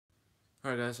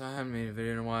Alright guys, I haven't made a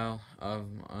video in a while of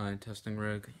my testing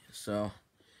rig, so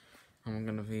I'm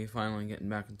gonna be finally getting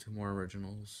back into more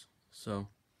originals. So,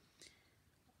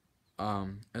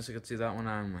 as you can see, that one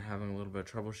I'm having a little bit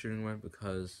of troubleshooting with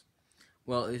because,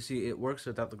 well, you see, it works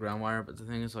without the ground wire, but the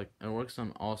thing is, like, it works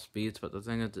on all speeds, but the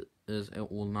thing is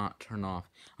it will not turn off.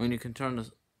 I mean, you can turn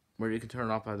this, where you can turn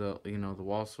it off by the, the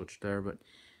wall switch there, but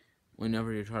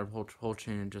whenever you try to pull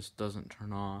chain, it just doesn't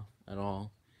turn off at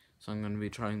all. So I'm going to be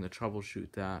trying to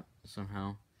troubleshoot that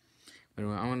somehow. But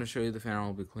anyway, I'm going to show you the fan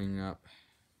I'll be cleaning up.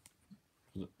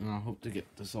 And I hope to get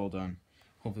this all done,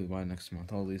 hopefully by next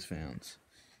month, all these fans.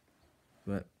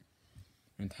 But,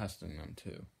 and testing them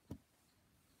too.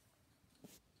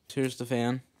 So here's the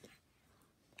fan.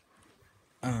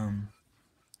 My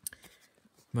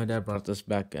dad brought this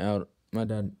back out. My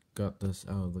dad got this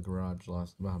out of the garage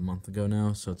about a month ago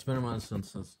now. So it's been a month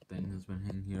since this thing has been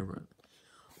hanging here, but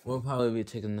we'll probably be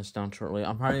taking this down shortly.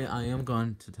 I am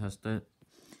going to test it,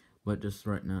 but just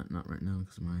right now, not right now,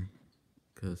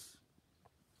 because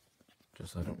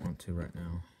I don't want to right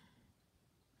now.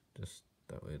 Just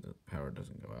that way the power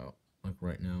doesn't go out, like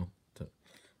right now.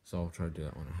 So I'll try to do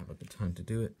that when I have a good time to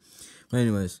do it. But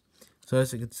anyways, so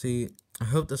as you can see, I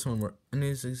hope this one works. And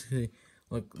as you can see,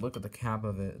 look at the cap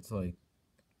of it. It's like,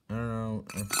 I don't know.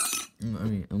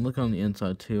 And look on the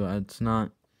inside too. It's not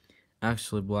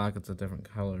actually black, it's a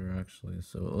different color actually,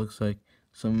 so it looks like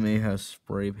someone may have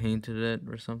spray painted it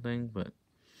or something, but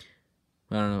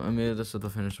I don't know. I mean, this is the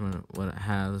finish what it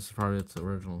has. This is probably its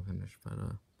original finish, but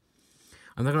I'm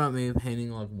thinking about maybe painting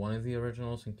like one of the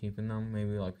originals and keeping them,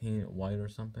 maybe like painting it white or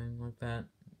something like that.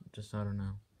 Just, I don't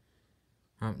know.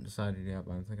 I haven't decided yet,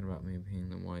 but I'm thinking about maybe painting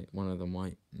them white, one of them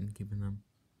white, and keeping them.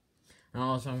 And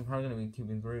also, I'm probably gonna be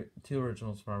keeping two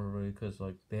originals probably, because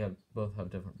like they both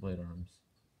have different blade arms.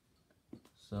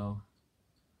 So,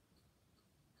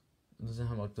 it doesn't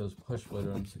have like those push blade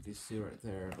arms like you see right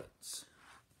there, but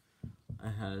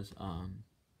it has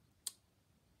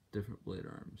different blade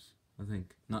arms. I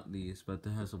think not these, but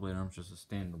it has a blade arm, just a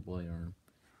standard blade arm,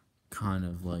 kind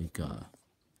of like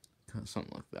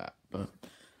something like that. But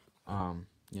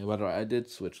yeah. By the way, I did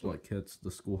switch like kits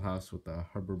the schoolhouse with the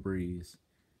Harbor Breeze.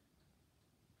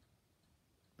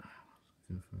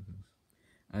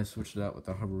 I switched it out with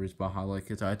the Harbor Breeze Baja Light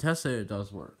kits. I tested it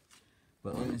does work.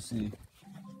 But let me see.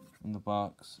 In the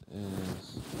box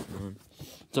is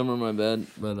somewhere in my bed,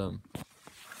 but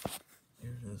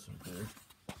here it is right there.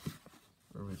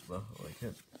 Harbor Breeze Baja Light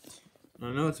kit.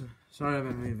 I know sorry I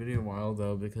haven't made a video in a while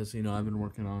though, because I've been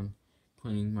working on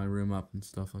cleaning my room up and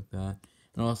stuff like that.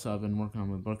 And also I've been working on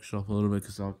my bookshelf a little bit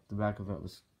because the back of it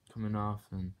was coming off,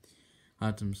 and I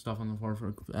had some stuff on the floor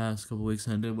for the past couple weeks,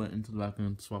 and I did went into the back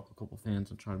and swap a couple fans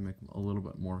and try to make a little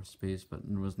bit more space, but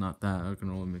it was not that. I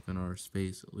can only make another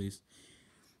space at least.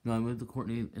 No, I moved the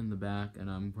Courtney in the back,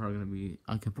 and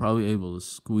I could probably able to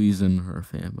squeeze in her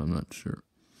fan, but I'm not sure.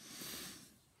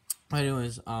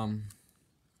 Anyways, the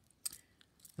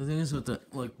thing is with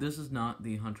this is not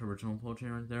the Hunter original pull chain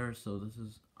right there, so this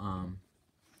is,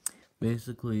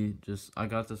 basically just, I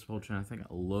got this pull chain, I think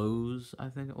at Lowe's, I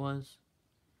think it was.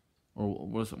 Or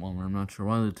was it Walmart? I'm not sure.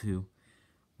 One of the two.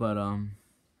 But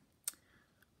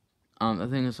the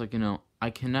thing is, like, I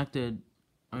connected.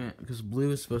 Because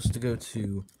blue is supposed to go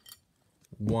to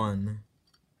 1,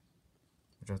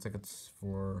 which I think it's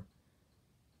for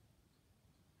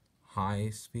high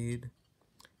speed,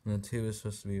 and then 2 is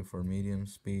supposed to be for medium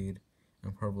speed,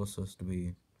 and purple is supposed to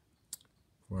be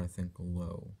for, I think,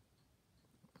 low,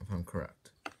 if I'm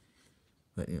correct.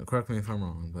 But correct me if I'm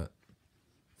wrong. But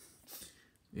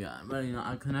yeah, but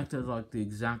I connected like the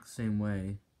exact same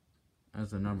way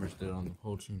as the numbers did on the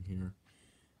pull chain here.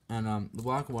 And the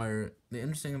black wire, the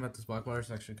interesting thing about this black wire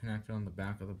is actually connected on the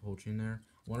back of the pull chain there.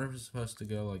 I wonder if it's supposed to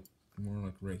go like more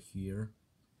like right here.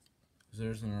 Because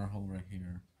there's another hole right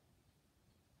here.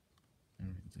 I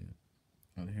don't know if you can see it.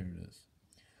 Oh, here it is.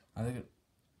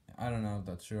 I don't know if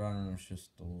that's true. I don't know if it's just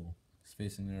a little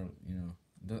space in there,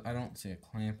 I don't see a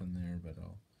clamp in there, but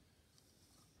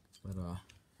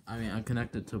I mean, I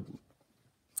connected to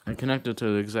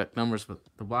the exact numbers, but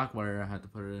the black wire I had to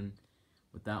put it in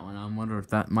with that one. I'm wondering if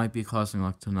that might be causing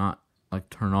to not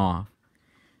turn off.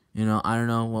 I don't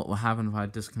know what will happen if I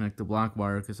disconnect the black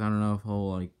wire, because I don't know if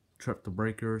he'll trip the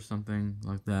breaker or something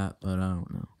like that, but I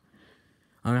don't know.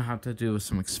 I'm gonna have to do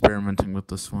some experimenting with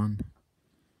this one.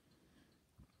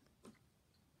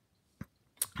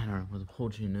 I don't know where the pull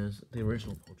chain is. The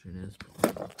original pull chain is.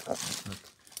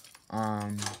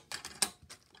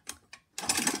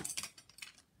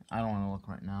 I don't want to look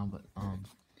right now, but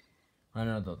I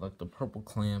know that the purple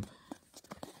clamp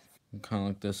kind of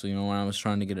like this. So, you know, when I was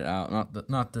trying to get it out,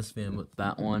 not this fan, but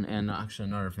that one, and actually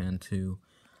another fan too.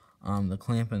 The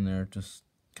clamp in there just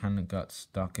kind of got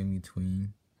stuck in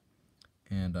between,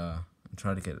 and I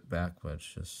tried to get it back, but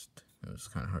it was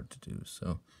kind of hard to do.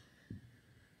 So,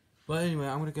 but anyway,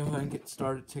 I'm gonna go ahead and get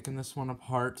started taking this one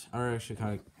apart. I actually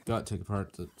kind of got to take it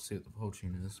apart to see what the pull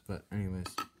chain is. But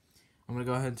anyways, I'm gonna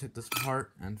go ahead and take this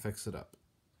apart and fix it up.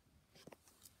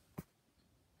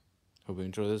 Hope you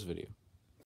enjoy this video.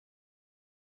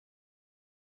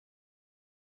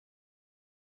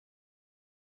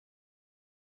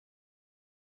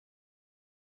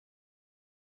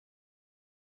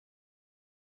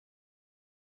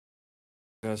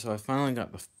 Guys, so I finally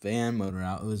got the fan motor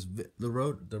out. It was the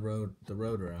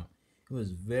rotor out. It was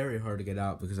very hard to get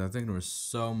out because I think there was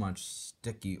so much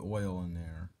sticky oil in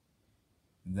there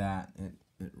that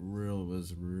it really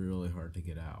was really hard to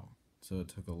get out. So it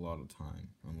took a lot of time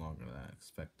and longer than I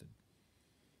expected.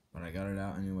 But I got it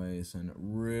out anyways, and it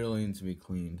really needs to be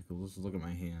cleaned because let's look at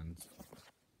my hands.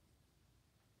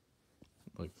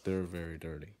 Like, they're very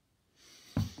dirty.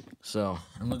 So,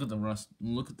 and look at the rust,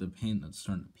 look at the paint that's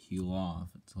starting to peel off.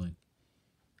 It's like,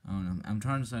 I don't know, I'm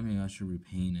trying to decide maybe I should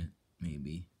repaint it,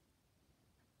 maybe.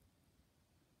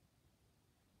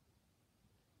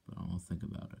 But I'll think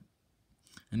about it.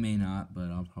 I may not, but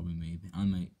I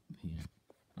might paint it.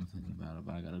 I'm thinking about it,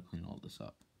 but I gotta clean all this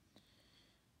up.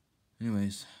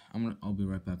 Anyways, I'll be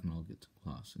right back and I'll get to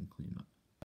class and clean up.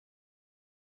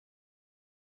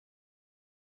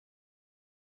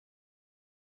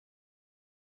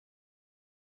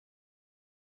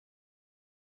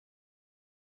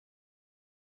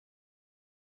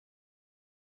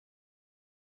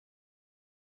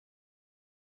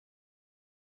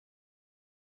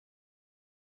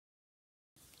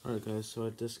 Alright guys, so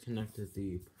I disconnected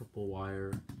the purple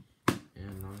wire, and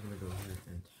I'm going to go ahead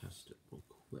and test it real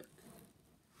quick.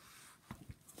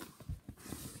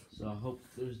 So I hope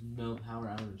there's no power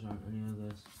outage on any of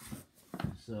this.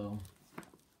 So,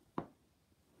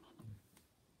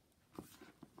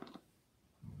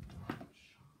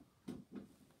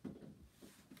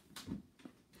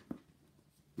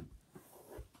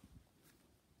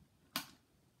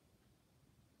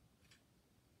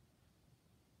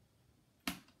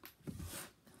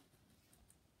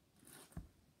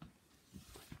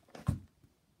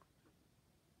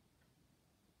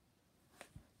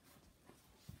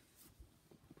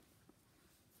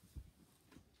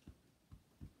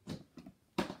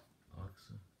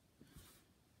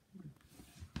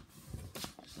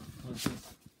 I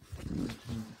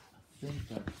think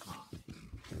that's hot.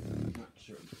 I'm not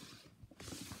sure.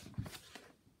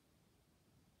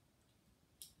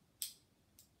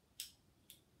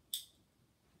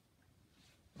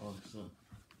 Alexa.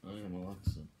 I am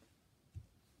Alexa.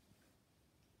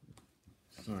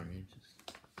 Sorry, just...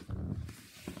 I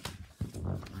am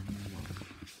Alexa.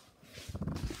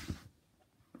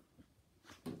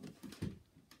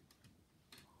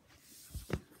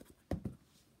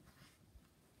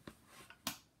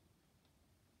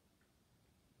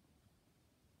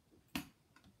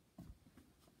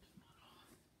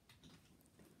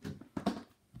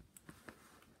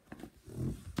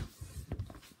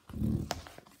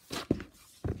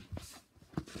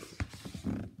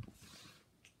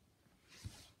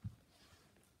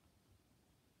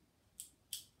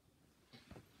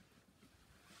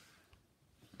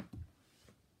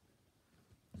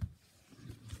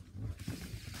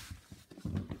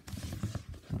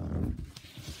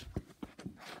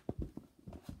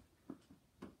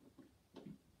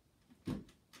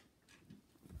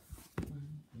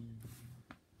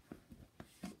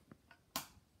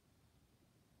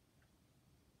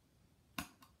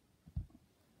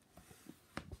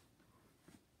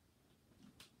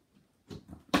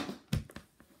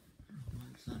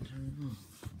 It's not turning on.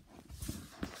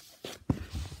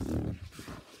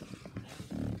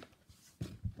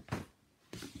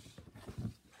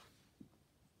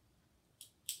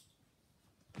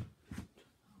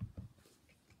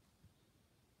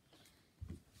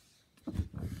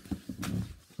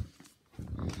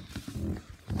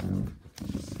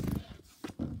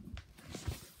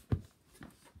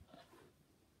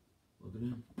 Look at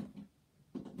him.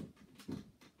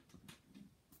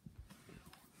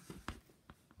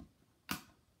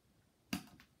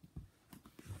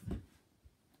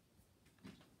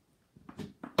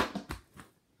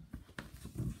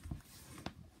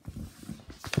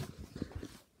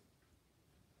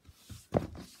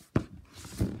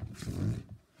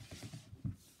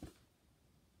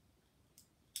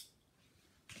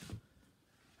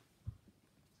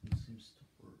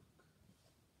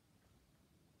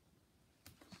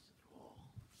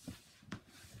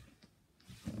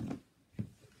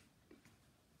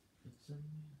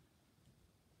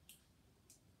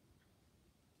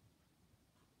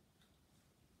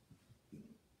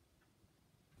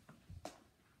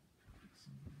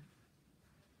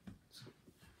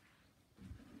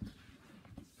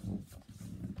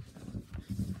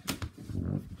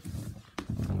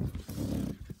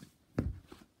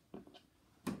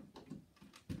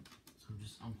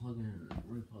 plug it in and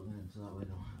replug it in so that way I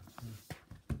don't have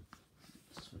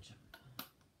to switch it.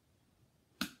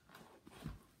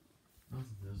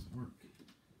 Nothing doesn't work.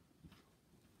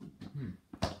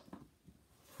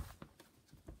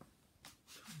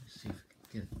 Let's see if I can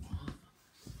get it off.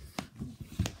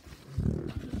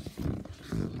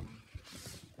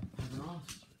 Have an off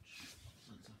switch.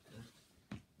 That's okay.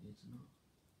 It's not.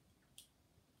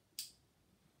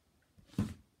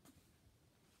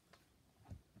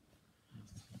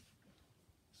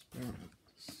 Experiment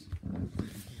this.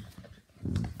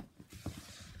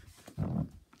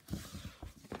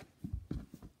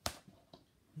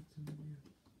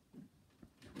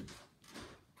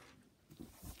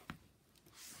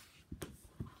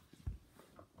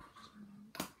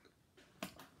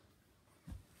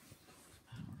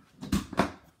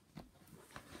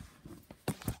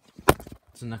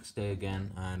 It's the next day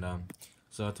again, and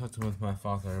so I talked with my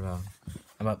father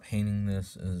about painting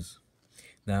this. Is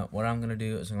that what I'm gonna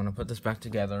do? Is I'm gonna put this back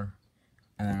together,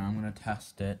 and then I'm gonna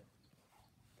test it,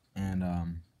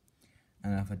 and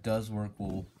if it does work,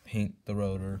 we'll paint the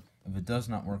rotor. If it does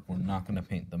not work, we're not gonna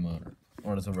paint the motor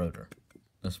or the rotor,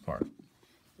 this part.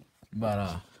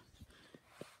 But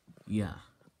yeah,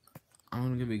 I'm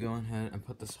gonna be going ahead and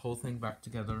put this whole thing back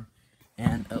together,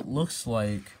 and it looks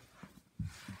like.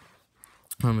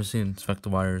 I'm just gonna inspect the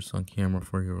wires on camera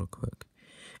for you real quick.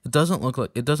 It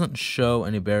doesn't show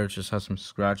any bare. It just has some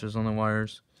scratches on the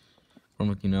wires from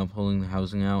like, pulling the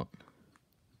housing out.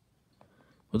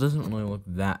 It doesn't really look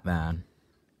that bad.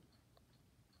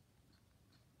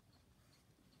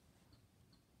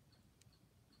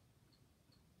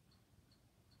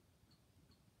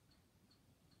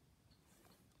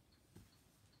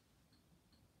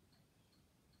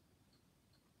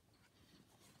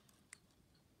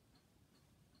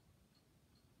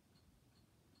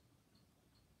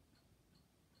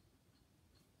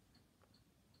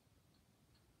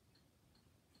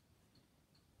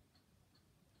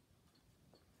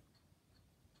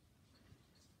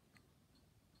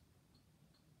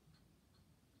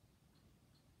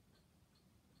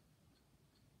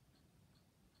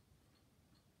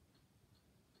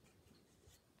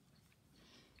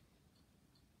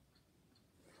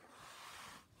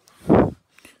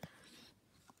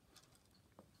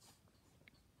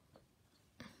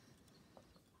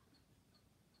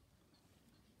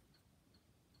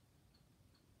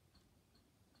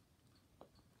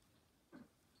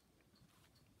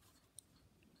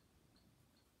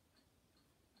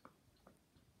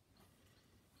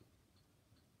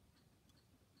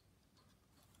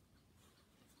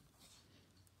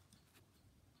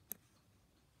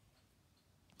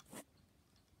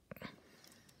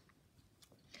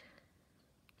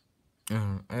 I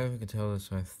don't know. I can tell this.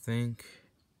 So I think.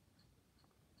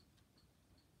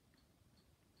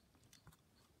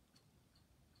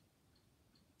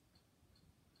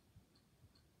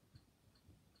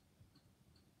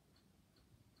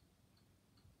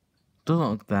 Doesn't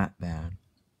look that bad.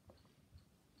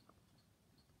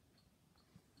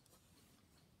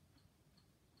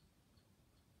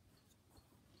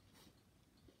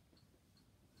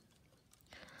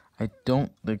 I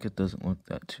don't think it doesn't look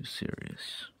that too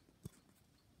serious.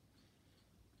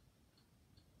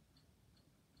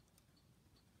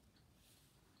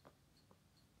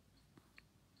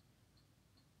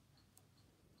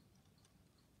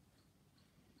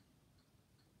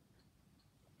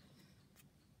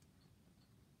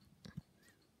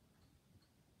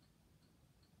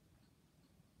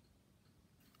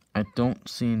 I don't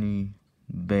see any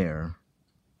bare,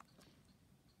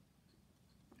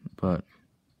 but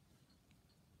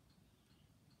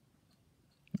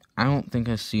I don't think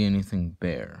I see anything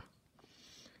bare.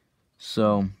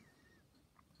 So,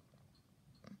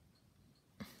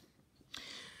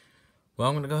 well,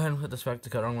 I'm going to go ahead and put this back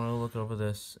together. I'm going to look over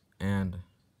this, and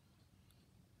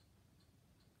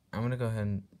I'm going to go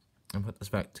ahead and put this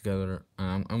back together.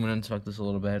 I'm going to inspect this a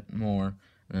little bit more,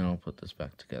 and then I'll put this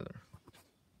back together.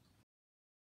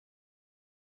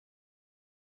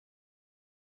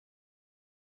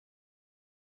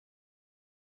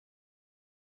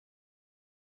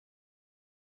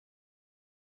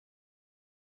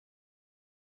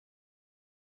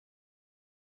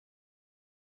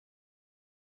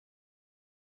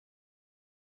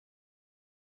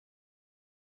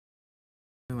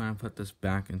 When I put this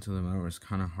back into the motor, it's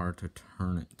kind of hard to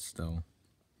turn it still.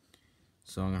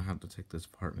 So I'm going to have to take this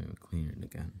apart and maybe clean it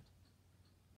again.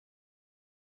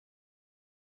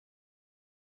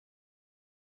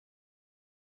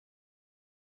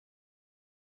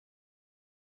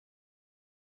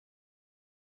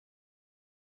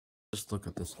 Just look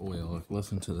at this oil. Like,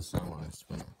 listen to the sound when I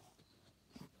spin it.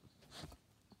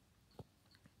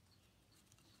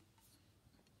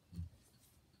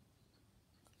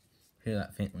 hear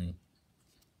that faintly.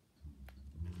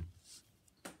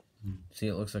 See,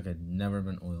 it looks like it never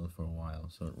been oiled for a while,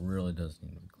 so it really does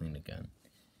need to be cleaned again.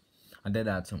 I did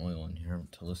add some oil in here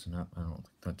to loosen up. I don't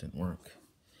think that didn't work.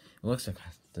 It looks like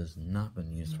it has not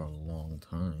been used for a long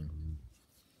time,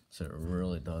 so it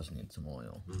really does need some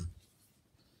oil.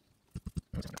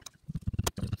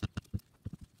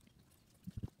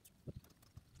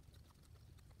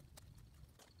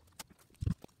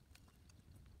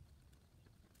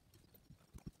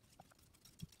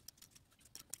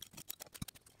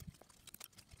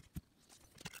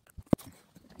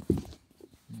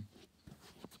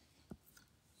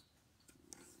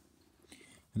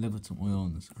 I did put some oil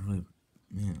in this earlier, but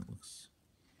man, it's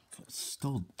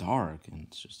still dark, and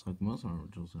it's just like most of our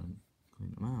originals. I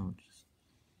clean them out, it just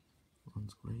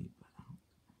runs great, but I don't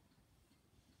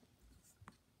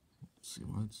see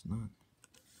why it's not.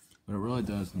 But it really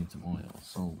does need some oil,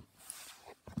 so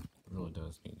it really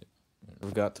does need it. I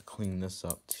forgot to clean this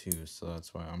up too, so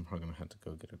that's why I'm probably gonna have to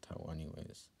go get a towel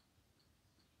anyways.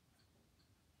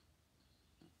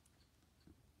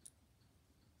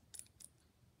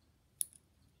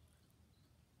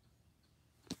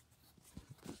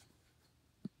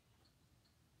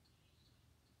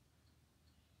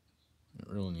 It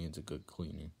really needs a good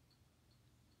cleaning.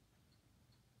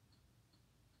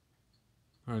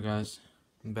 Alright guys,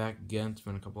 I'm back again. It's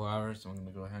been a couple hours, so I'm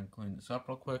gonna go ahead and clean this up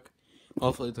real quick.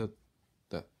 Hopefully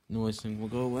that noise thing will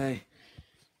go away.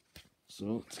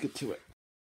 So let's get to it.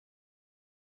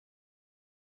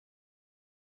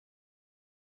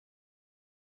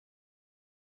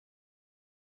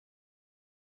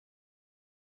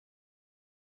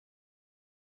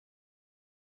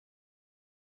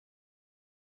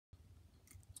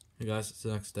 Hey guys, it's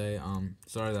the next day.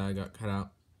 Sorry that I got cut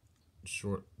out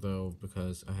short though,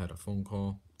 because I had a phone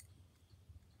call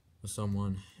with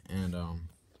someone, and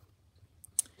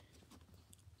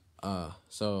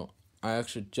so I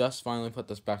actually just finally put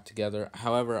this back together.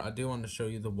 However, I do want to show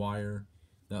you the wire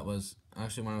that was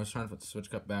actually, when I was trying to put the switch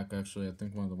cut back, actually I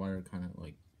think one of the wire kind of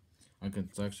like, I could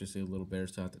actually see a little bare,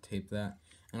 so I had to tape that.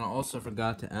 And I also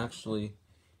forgot to actually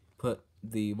put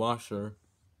the washer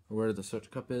where the switch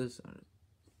cup is,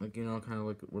 like, you know, kind of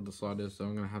like where the slot is, so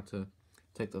I'm going to have to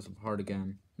take this apart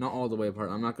again. Not all the way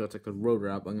apart. I'm not going to take the rotor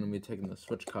out, but I'm going to be taking the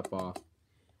switch cup off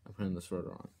and putting this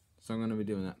rotor on. So I'm going to be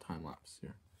doing that time lapse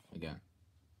here again.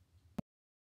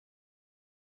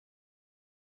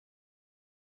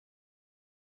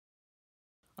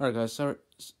 Alright guys, sorry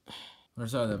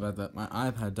about that. My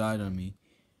iPad died on me.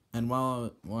 And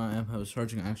while my iPad was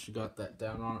charging, I actually got that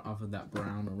down on off of that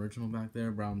brown original back there,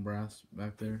 brown brass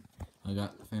back there. I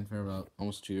got the fanfare about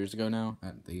almost 2 years ago now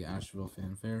at the Asheville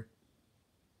Fanfare.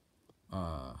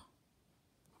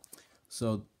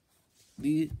 So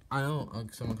I know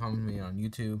someone commented me on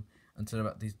YouTube and said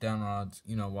about these down rods,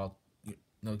 you know, while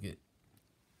they'll get,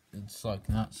 it's like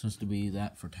not supposed to be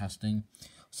that for testing.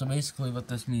 So basically what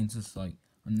this means is like,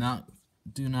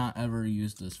 do not ever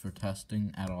use this for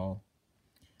testing at all.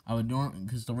 I would normally,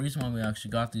 because the reason why we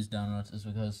actually got these down rods is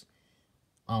because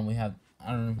we have,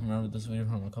 I don't remember this video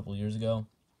from a couple years ago,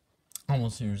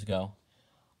 almost 2 years ago,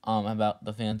 about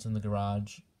the fans in the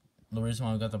garage. The reason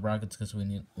why we got the brackets is because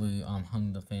we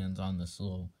hung the fans on this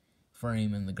little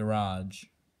frame in the garage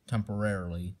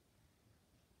temporarily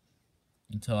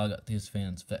until I got these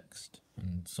fans fixed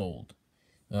and sold.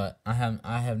 But I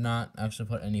have not actually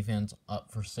put any fans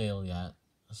up for sale yet,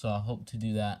 so I hope to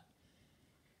do that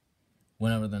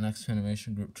whenever the next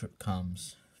Fanimation group trip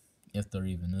comes, if there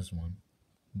even is one.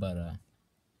 But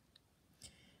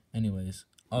anyways,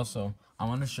 also I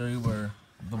want to show you where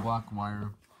the black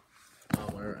wire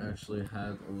actually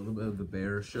had a little bit of the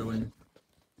bare showing.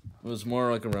 It was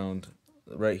more like around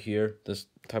right here, this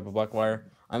type of black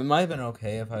wire. I mean, it might have been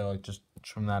okay if I like just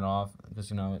trim that off,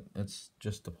 because you know it's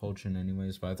just the pullchain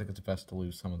anyways. But I think it's best to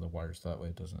leave some of the wires so that way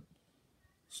it doesn't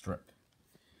strip.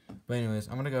 But anyways,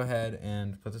 I'm gonna go ahead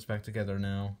and put this back together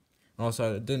now.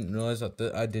 Also, I didn't realize that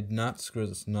I did not screw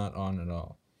this nut on at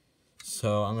all,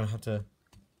 so I'm gonna have to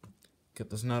get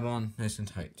this nut on nice and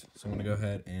tight. So I'm gonna go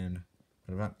ahead and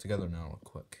put it back together now real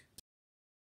quick.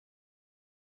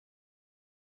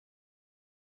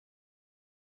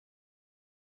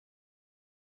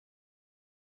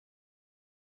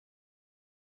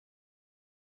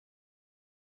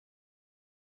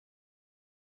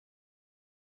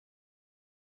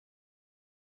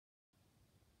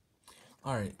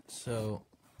 Alright, so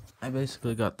I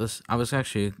basically got this. I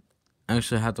actually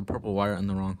had the purple wire in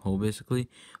the wrong hole basically,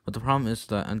 but the problem is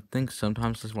that I think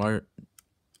sometimes this wire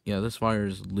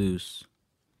is loose,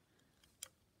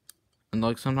 and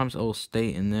like sometimes it will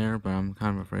stay in there, but I'm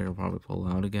kind of afraid it'll probably pull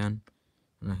out again,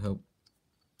 and I hope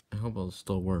I hope it'll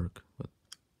still work, but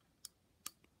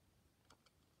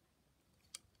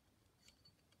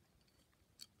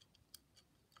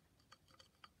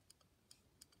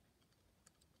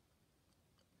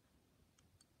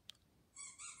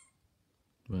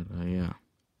yeah.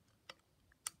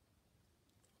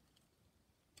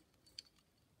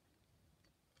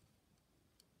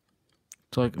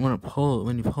 It's like when you pull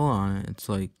on it, it's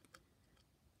like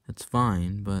it's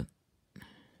fine, but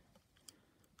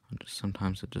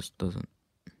sometimes it just doesn't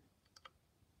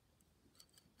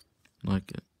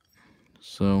like it.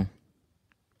 So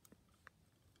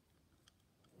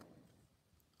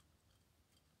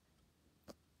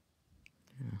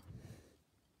yeah.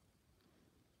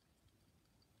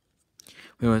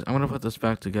 Anyways, I'm gonna put this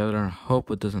back together and hope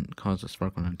it doesn't cause a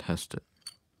spark when I test it.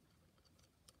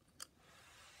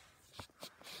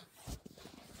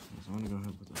 So I'm gonna go ahead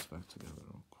and put this back together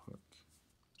real quick.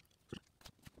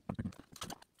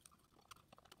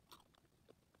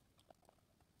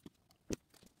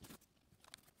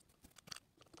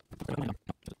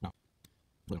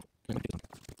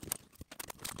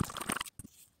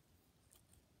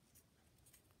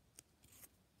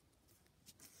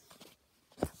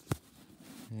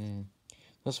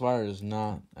 This wire is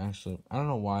not actually. I don't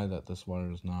know why this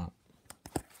wire is not.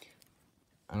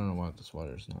 I don't know why this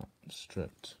wire is not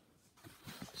stripped.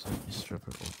 So let me strip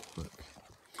it real quick.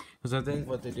 Because I think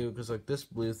what they do, because like this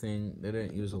blue thing, they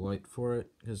didn't use a light for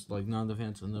it. Because like none of the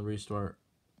fans in the Restart,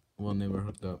 when they were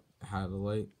hooked up, had a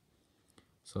light.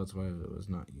 So that's why it was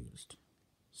not used.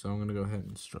 So I'm going to go ahead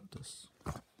and strip this.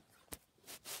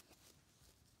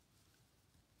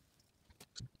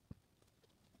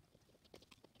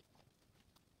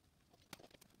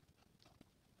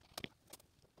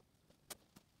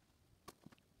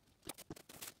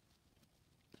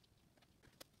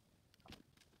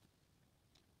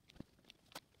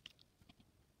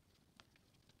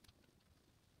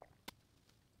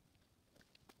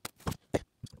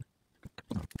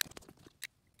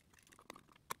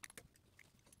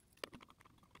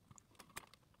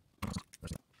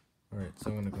 Alright, so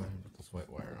I'm going to go ahead and put this white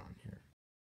wire on here.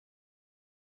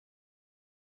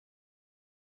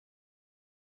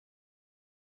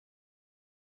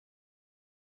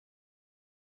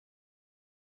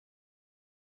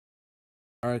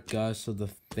 Alright guys, so the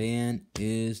fan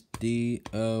is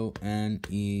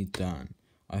D-O-N-E done.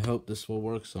 I hope this will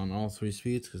work on all 3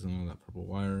 speeds, because I know that purple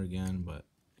wire again, but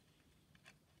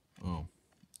oh,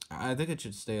 I think it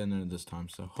should stay in there this time,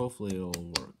 so hopefully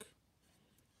it'll work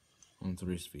on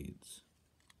 3 speeds,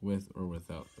 with or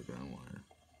without the ground wire,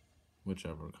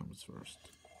 whichever comes first.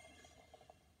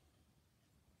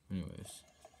 Anyways,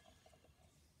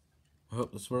 I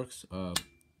hope this works.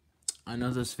 I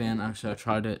know this fan, actually, I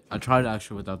tried it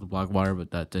actually without the black wire, but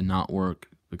that did not work,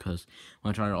 because when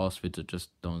I tried it all speeds, it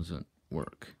just doesn't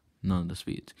work. None of the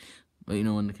speeds. But you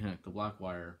know, when to connect the black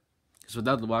wire, because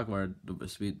without the black wire,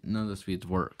 none of the speeds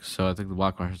work. So I think the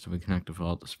black wire has to be connected for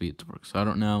all the speeds to work. So I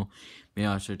don't know. Maybe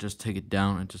I should just take it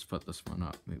down and just put this one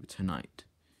up maybe tonight.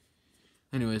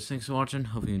 Anyways, thanks for watching.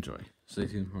 Hope you enjoy. Stay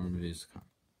tuned for more videos to come.